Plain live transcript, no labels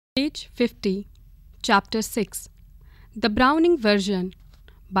Page 50, Chapter 6, The Browning Version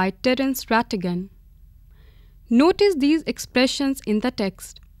by Terence Rattigan. Notice these expressions in the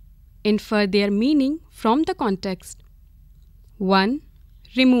text. Infer their meaning from the context. 1.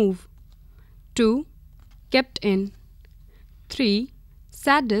 Remove. 2. Kept in. 3.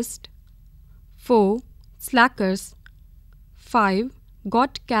 Saddest. 4. Slackers. 5.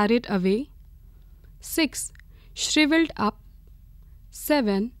 Got carried away. 6. Shriveled up.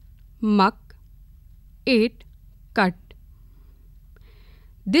 7. Muck. 8. Cut.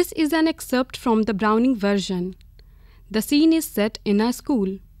 This is an excerpt from the Browning version. The scene is set in a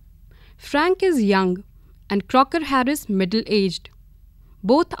school. Frank is young and Crocker Harris middle-aged.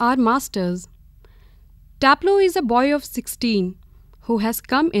 Both are masters. Taplow is a boy of 16 who has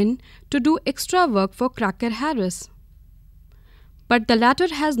come in to do extra work for Crocker Harris. But the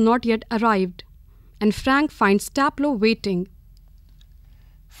latter has not yet arrived, and Frank finds Taplow waiting.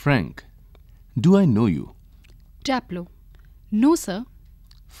 Frank, do I know you? Taplow. No, sir.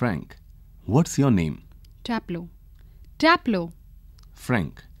 Frank, what's your name? Taplow. Taplow.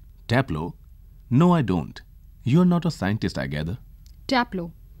 Frank, Taplow? No, I don't. You're not a scientist, I gather.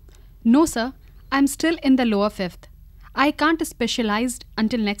 Taplow. No, sir. I'm still in the lower fifth. I can't specialize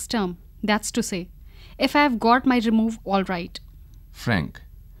until next term. That's to say, if I have got my remove all right. Frank,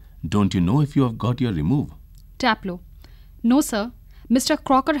 don't you know if you have got your remove? Taplow. No, sir. Mr.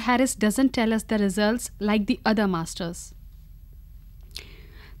 Crocker Harris doesn't tell us the results like the other masters.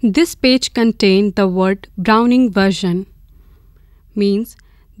 This page contained the word Browning version, means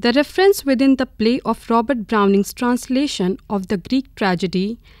the reference within the play of Robert Browning's translation of the Greek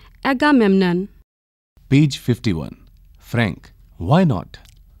tragedy Agamemnon. Page 51. Frank, why not?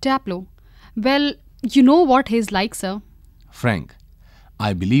 Taplow. Well, you know what he's like, sir. Frank,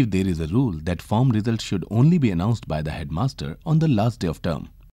 I believe there is a rule that form results should only be announced by the headmaster on the last day of term.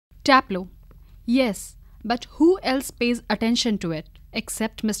 Taplow. Yes, but who else pays attention to it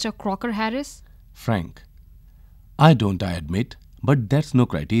except Mr. Crocker Harris? Frank, I admit, but that's no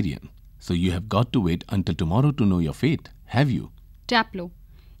criterion. So you have got to wait until tomorrow to know your fate, have you? Taplow.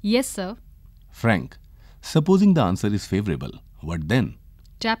 Yes, sir. Frank, supposing the answer is favorable, what then?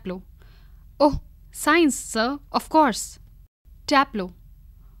 Taplow. Oh, science, sir, of course. Taplow.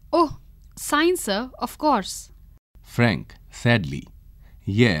 Oh, science, sir, of course. Frank, sadly.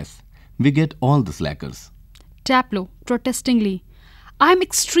 Yes, we get all the slackers. Taplow, protestingly. I'm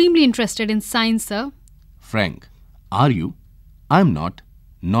extremely interested in science, sir. Frank, are you? I'm not.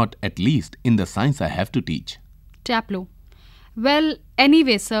 Not at least in the science I have to teach. Taplow. Well,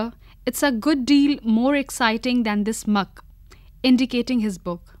 anyway, sir, it's a good deal more exciting than this muck, indicating his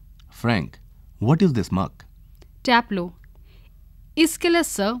book. Frank, what is this muck? Taplow. Aeschylus,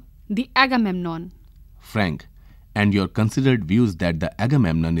 sir, the Agamemnon. Frank, and your considered views that the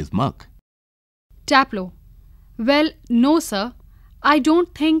Agamemnon is muck? Taplow. Well, no, sir. I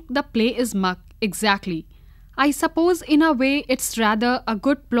don't think the play is muck, exactly. I suppose in a way it's rather a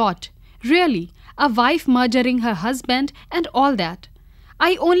good plot. Really, a wife murdering her husband and all that.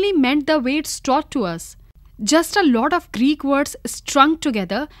 I only meant the way it's taught to us. Just a lot of Greek words strung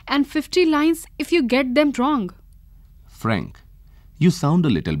together and 50 lines if you get them wrong. Frank, you sound a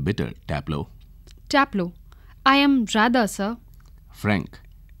little bitter, Taplow. Taplow. I am rather, sir. Frank,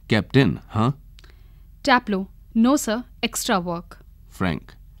 kept in, huh? Taplow. No, sir. Extra work.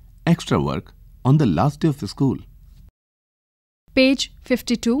 Frank, extra work on the last day of the school. Page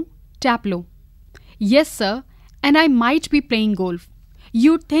 52. Taplow. Yes, sir. And I might be playing golf.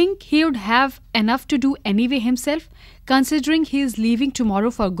 You'd think he would have enough to do anyway himself, considering he is leaving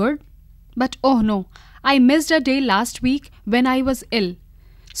tomorrow for good. But oh no, I missed a day last week when I was ill.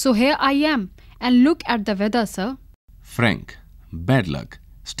 So here I am, and look at the weather, sir. Frank, bad luck.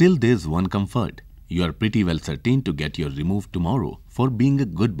 Still there's one comfort. You are pretty well certain to get your remove tomorrow for being a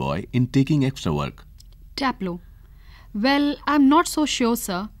good boy in taking extra work. Taplow. Well, I'm not so sure,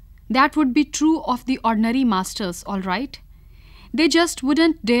 sir. That would be true of the ordinary masters, all right. They just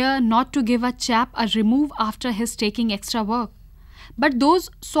wouldn't dare not to give a chap a remove after his taking extra work. But those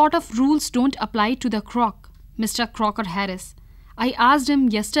sort of rules don't apply to the Mr. Crocker Harris. I asked him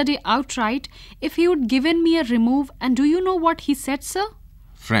yesterday outright if he would given me a remove, and do you know what he said, sir?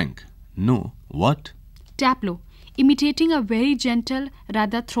 Frank, no. What? Taplow, imitating a very gentle,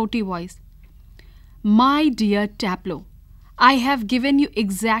 rather throaty voice. My dear Taplow, I have given you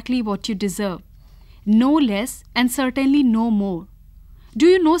exactly what you deserve. No less and certainly no more. Do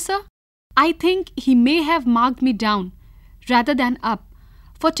you know, sir? I think he may have marked me down, rather than up,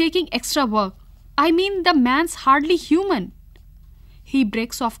 for taking extra work. I mean, the man's hardly human. He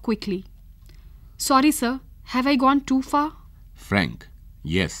breaks off quickly. Sorry, sir. Have I gone too far? Frank,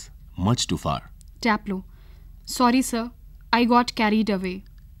 Yes, much too far. Taplow. Sorry, sir. I got carried away.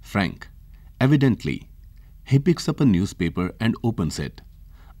 Frank. Evidently. He picks up a newspaper and opens it.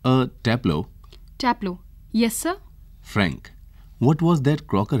 Taplow. Taplow. Yes, sir? Frank. What was that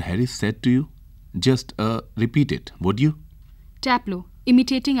Crocker Harris said to you? Just repeat it, would you? Taplow,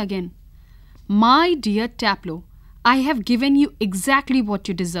 imitating again. My dear Taplow, I have given you exactly what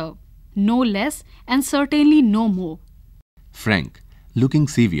you deserve. No less and certainly no more. Frank, looking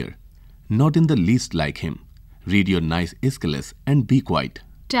severe. Not in the least like him. Read your nice Aeschylus and be quiet.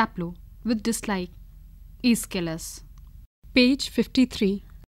 Taplow, with dislike. Aeschylus. Page 53.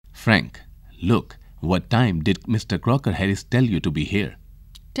 Frank, look, what time did Mr. Crocker Harris tell you to be here?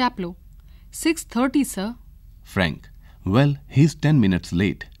 Taplow, 6:30, sir. Frank, well, he's 10 minutes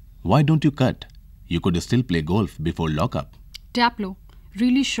late. Why don't you cut? You could still play golf before lockup. Taplow,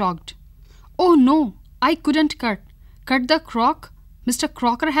 really shocked. Oh no, I couldn't cut. Cut the crock? Mr.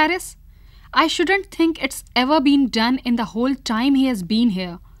 Crocker Harris? I shouldn't think it's ever been done in the whole time he has been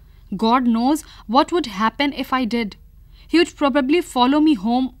here. God knows what would happen if I did. He would probably follow me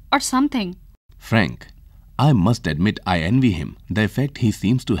home or something. Frank, I must admit I envy him, the effect he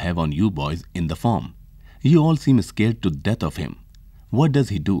seems to have on you boys in the form. You all seem scared to death of him. What does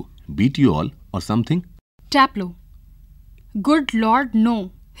he do? Beat you all or something? Taplow. Good Lord,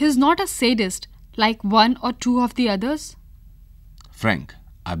 no. He's not a sadist like one or two of the others. Frank,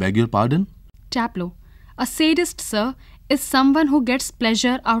 I beg your pardon? Taplow. A sadist, sir, is someone who gets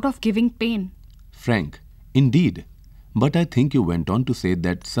pleasure out of giving pain. Frank, indeed. But I think you went on to say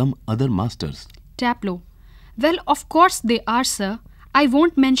that some other masters. Taplow. Well, of course they are, sir. I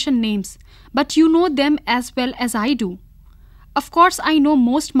won't mention names, but you know them as well as I do. Of course, I know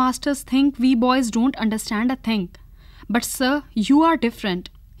most masters think we boys don't understand a thing. But sir, you are different.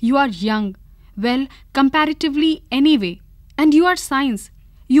 You are young. Well, comparatively anyway. And you are science.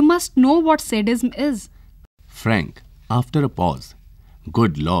 You must know what sadism is. Frank, after a pause.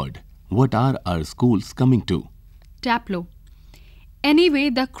 Good Lord, what are our schools coming to? Taplow. Anyway,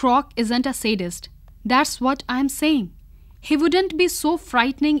 the croc isn't a sadist. That's what I'm saying. He wouldn't be so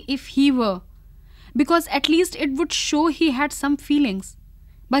frightening if he were. Because at least it would show he had some feelings.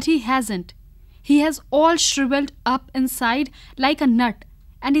 But he hasn't. He has all shriveled up inside like a nut,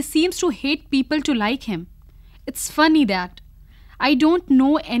 and he seems to hate people to like him. It's funny that. I don't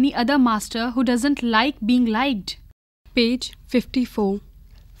know any other master who doesn't like being liked. Page 54.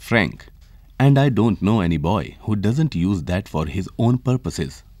 Frank, and I don't know any boy who doesn't use that for his own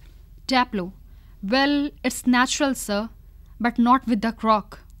purposes. Taplow. Well, it's natural, sir, but not with the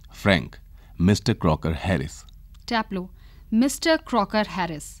croc. Frank, Mr. Crocker Harris. Taplow. Mr. Crocker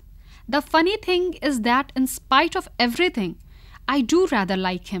Harris. The funny thing is that in spite of everything, I do rather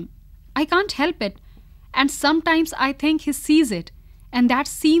like him. I can't help it. And sometimes I think he sees it, and that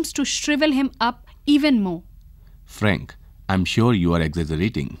seems to shrivel him up even more. Frank, I'm sure you are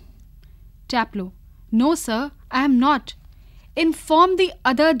exaggerating. Taplow. No, sir, I am not. In form the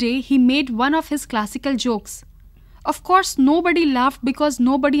other day he made one of his classical jokes. Of course nobody laughed because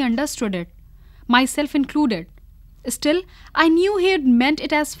nobody understood it, myself included. Still, I knew he had meant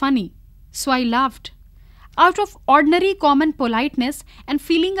it as funny, so I laughed. Out of ordinary common politeness and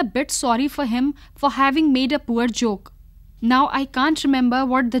feeling a bit sorry for him for having made a poor joke. Now I can't remember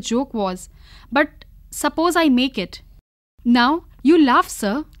what the joke was, but suppose I make it. Now you laugh,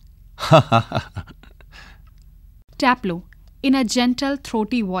 sir. Taplow, in a gentle,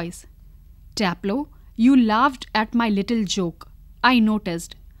 throaty voice. Taplow, you laughed at my little joke. I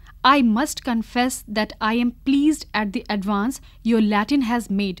noticed. I must confess that I am pleased at the advance your Latin has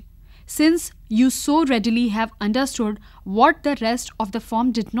made, since you so readily have understood what the rest of the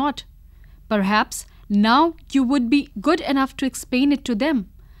form did not. Perhaps now you would be good enough to explain it to them,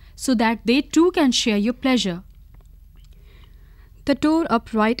 so that they too can share your pleasure. The door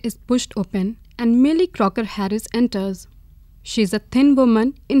upright is pushed open and Millie Crocker Harris enters. She is a thin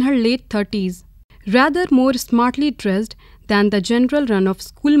woman in her late 30s, rather more smartly dressed than the general run of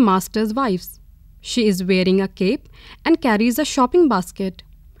schoolmasters' wives. She is wearing a cape and carries a shopping basket.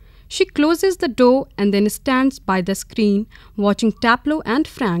 She closes the door and then stands by the screen watching Taplow and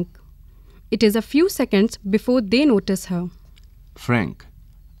Frank. It is a few seconds before they notice her. Frank,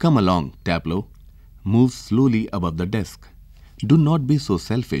 come along, Taplow. Move slowly above the desk. Do not be so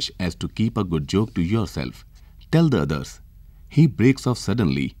selfish as to keep a good joke to yourself. Tell the others. He breaks off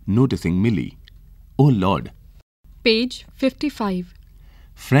suddenly, noticing Millie. Oh Lord. Page 55.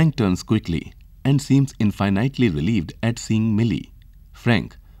 Frank turns quickly and seems infinitely relieved at seeing Millie.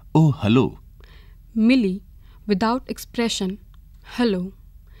 Frank, oh hello. Millie, without expression, hello.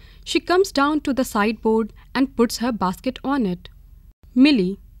 She comes down to the sideboard and puts her basket on it.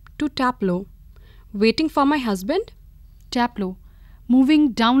 Millie to Tableau. Waiting for my husband? Tableau,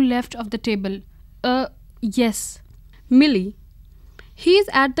 moving down left of the table. Yes. Millie. He is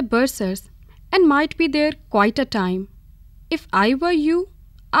at the bursar's and might be there quite a time. If I were you,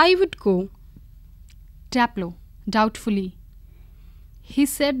 I would go. Tableau, doubtfully. He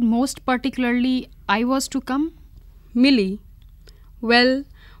said most particularly I was to come? Millie. Well,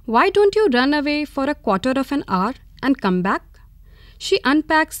 why don't you run away for a quarter of an hour and come back? She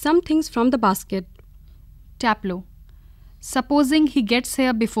unpacks some things from the basket. Tableau, supposing he gets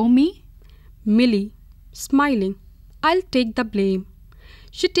here before me? Millie, smiling. I'll take the blame.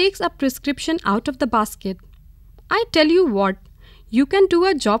 She takes a prescription out of the basket. I tell you what, you can do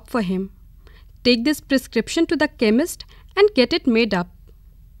a job for him. Take this prescription to the chemist and get it made up.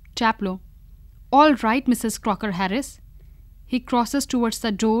 Tableau, all right, Mrs. Crocker Harris. He crosses towards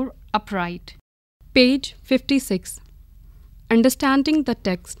the door, upright. Page 56. Understanding the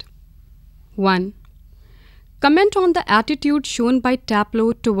text. 1. Comment on the attitude shown by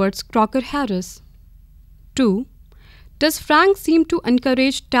Tableau towards Crocker Harris. 2. Does Frank seem to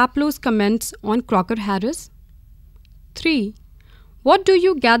encourage Tableau's comments on Crocker Harris? 3. What do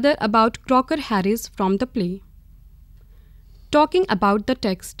you gather about Crocker Harris from the play? Talking about the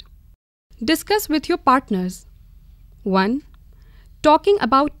text. Discuss with your partners. 1. Talking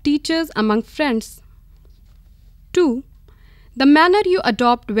about teachers among friends. 2. The manner you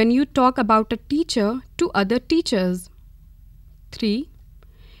adopt when you talk about a teacher to other teachers. 3.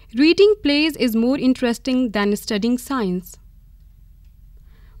 Reading plays is more interesting than studying science.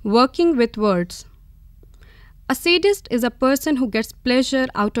 Working with words. A sadist is a person who gets pleasure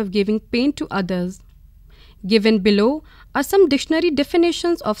out of giving pain to others. Given below are some dictionary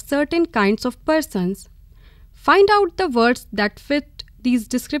definitions of certain kinds of persons. Find out the words that fit these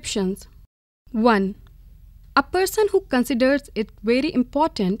descriptions. 1. A person who considers it very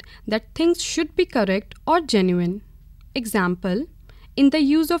important that things should be correct or genuine. Example, in the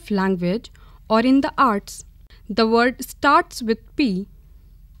use of language or in the arts. The word starts with P.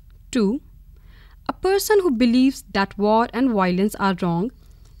 2. A person who believes that war and violence are wrong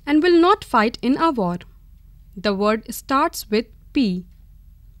and will not fight in a war. The word starts with P.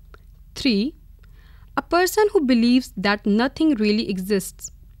 3. A person who believes that nothing really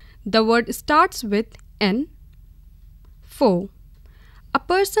exists. The word starts with N. 4. A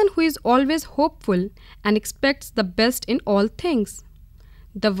person who is always hopeful and expects the best in all things.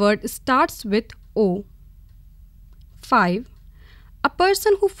 The word starts with O. 5. A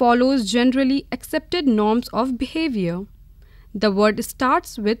person who follows generally accepted norms of behavior. The word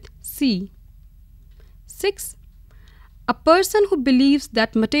starts with C. 6. A person who believes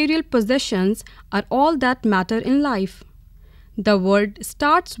that material possessions are all that matter in life. The word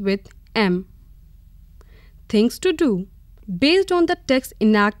starts with M. Things to do. Based on the text,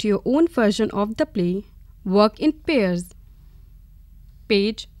 enact your own version of the play. Work in pairs.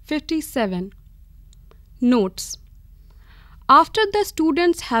 Page 57. Notes. After the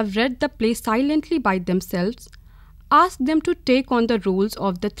students have read the play silently by themselves, ask them to take on the roles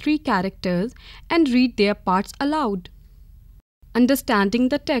of the three characters and read their parts aloud. Understanding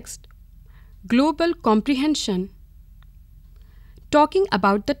the text. Global comprehension. Talking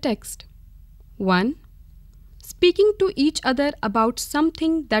about the text. 1. Speaking to each other about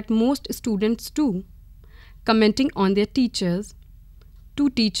something that most students do. Commenting on their teachers. 2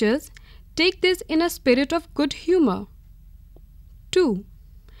 teachers take this in a spirit of good humor. 2.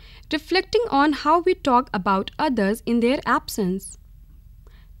 Reflecting on how we talk about others in their absence.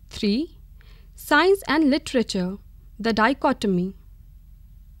 3. Science and literature, the dichotomy.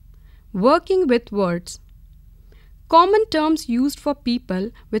 Working with words. Common terms used for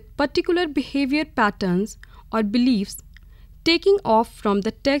people with particular behavior patterns or beliefs, taking off from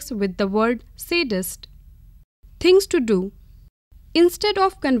the text with the word sadist. Things to do. Instead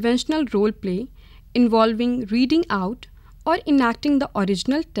of conventional role play involving reading out or enacting the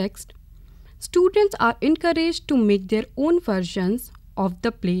original text, students are encouraged to make their own versions of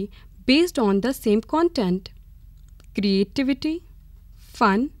the play based on the same content. Creativity,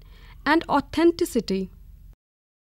 fun, and authenticity.